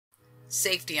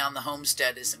Safety on the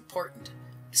homestead is important,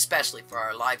 especially for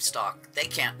our livestock. They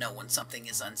can't know when something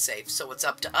is unsafe, so it's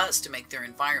up to us to make their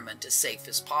environment as safe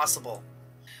as possible.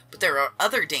 But there are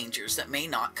other dangers that may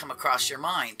not come across your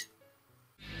mind.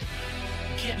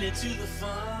 Get me to the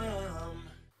farm.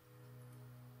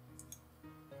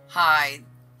 Hi,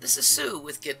 this is Sue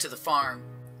with Get to the Farm.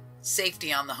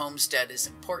 Safety on the homestead is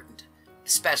important,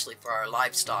 especially for our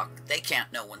livestock. They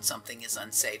can't know when something is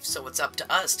unsafe, so it's up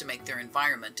to us to make their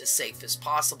environment as safe as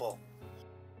possible.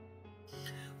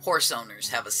 Horse owners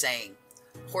have a saying,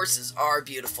 horses are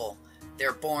beautiful.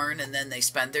 They're born and then they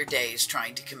spend their days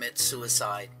trying to commit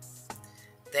suicide.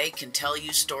 They can tell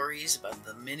you stories about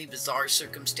the many bizarre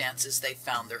circumstances they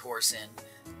found their horse in.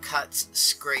 Cuts,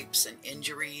 scrapes, and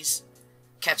injuries.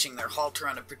 Catching their halter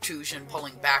on a protrusion,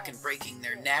 pulling back and breaking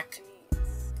their neck.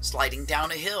 Sliding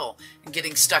down a hill and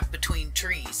getting stuck between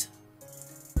trees.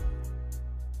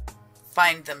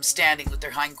 Find them standing with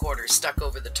their hindquarters stuck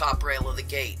over the top rail of the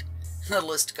gate. The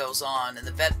list goes on and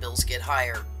the vet bills get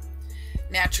higher.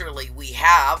 Naturally, we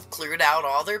have cleared out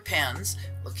all their pens,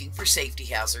 looking for safety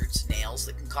hazards, nails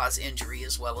that can cause injury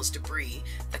as well as debris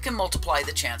that can multiply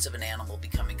the chance of an animal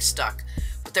becoming stuck.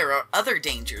 But there are other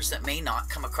dangers that may not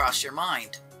come across your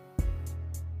mind.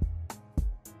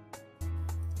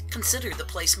 Consider the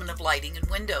placement of lighting in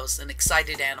windows. An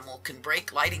excited animal can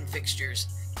break lighting fixtures,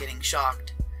 getting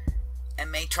shocked, and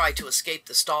may try to escape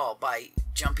the stall by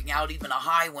jumping out even a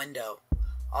high window.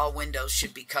 All windows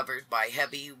should be covered by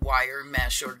heavy wire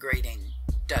mesh or grating.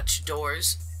 Dutch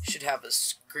doors should have a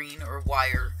screen or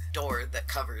wire door that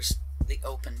covers the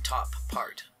open top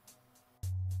part.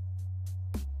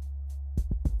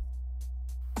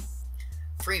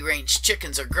 Free-range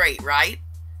chickens are great, right?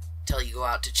 Till you go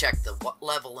out to check the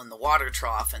level in the water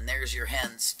trough and there's your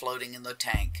hens floating in the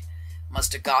tank.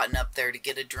 Must have gotten up there to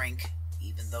get a drink,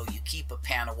 even though you keep a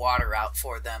pan of water out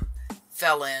for them.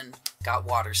 Fell in, got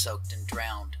water soaked and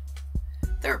drowned.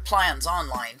 There are plans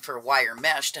online for wire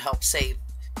mesh to help save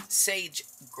sage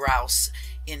grouse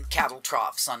in cattle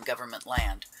troughs on government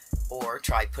land, or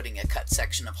try putting a cut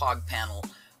section of hog panel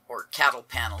or cattle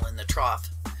panel in the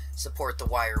trough. Support the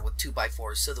wire with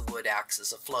 2x4s so the wood acts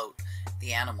as a float.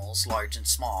 The animals, large and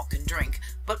small, can drink,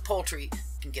 but poultry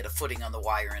can get a footing on the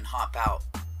wire and hop out.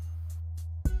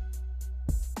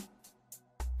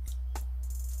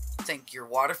 Think your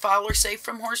waterfowl are safe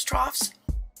from horse troughs?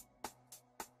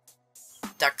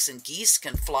 Ducks and geese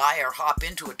can fly or hop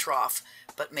into a trough,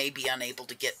 but may be unable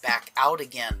to get back out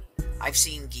again. I've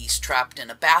seen geese trapped in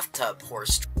a bathtub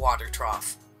horse water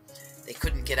trough. They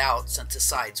couldn't get out since the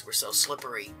sides were so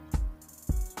slippery.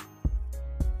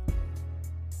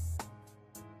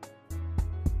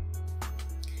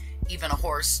 Even a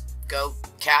horse, goat,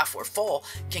 calf, or foal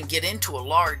can get into a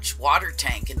large water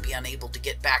tank and be unable to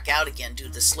get back out again due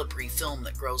to the slippery film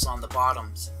that grows on the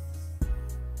bottoms.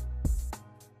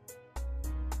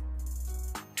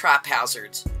 Trap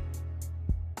hazards.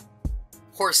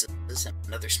 Horses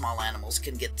and other small animals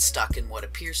can get stuck in what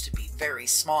appears to be very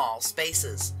small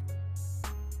spaces.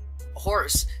 A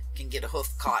horse can get a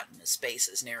hoof caught in a space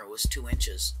as narrow as 2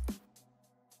 inches.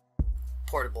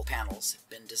 Portable panels have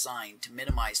been designed to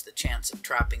minimize the chance of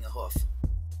trapping a hoof,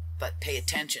 but pay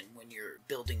attention when you're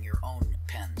building your own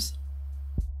pens.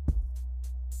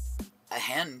 A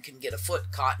hen can get a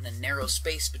foot caught in a narrow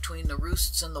space between the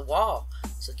roosts and the wall,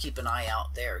 so keep an eye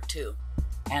out there too.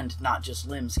 And not just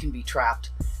limbs can be trapped.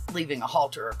 Leaving a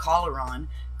halter or collar on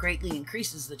greatly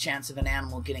increases the chance of an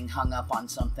animal getting hung up on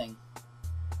something.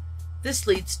 This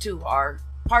leads to our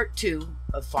part 2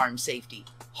 of farm safety,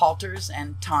 halters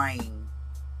and tying,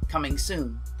 coming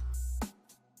soon.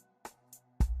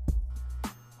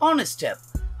 Bonus tip: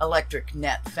 electric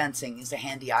net fencing is a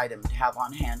handy item to have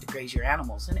on hand to graze your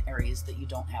animals in areas that you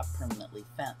don't have permanently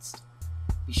fenced.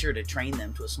 Be sure to train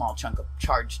them to a small chunk of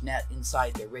charged net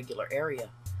inside their regular area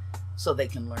so they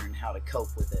can learn how to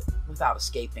cope with it without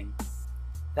escaping.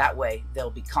 That way,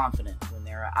 they'll be confident when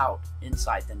they're out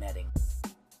inside the netting.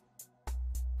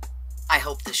 I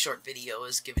hope this short video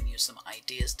has given you some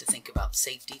ideas to think about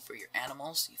safety for your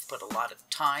animals. You've put a lot of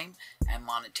time and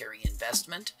monetary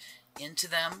investment into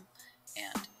them,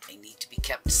 and they need to be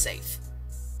kept safe.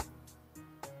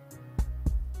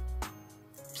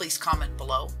 Please comment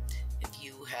below if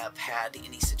you have had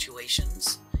any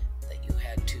situations that you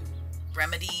had to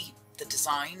remedy the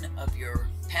design of your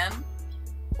pen,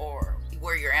 or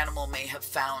where your animal may have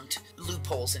found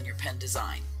loopholes in your pen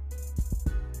design.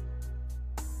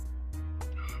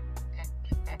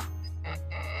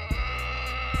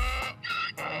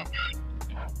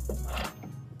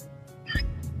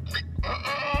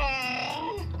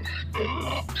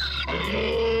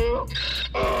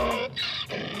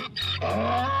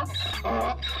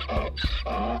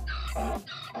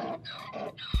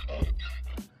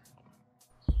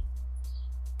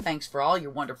 Thanks for all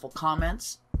your wonderful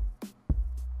comments.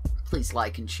 Please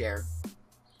like and share.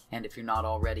 And if you're not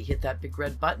already, hit that big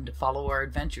red button to follow our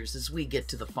adventures as we get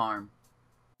to the farm.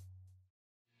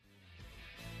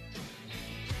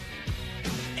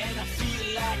 And I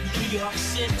feel like New York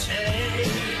City.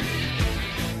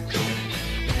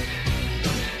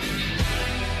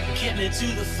 Get me to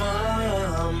the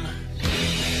farm.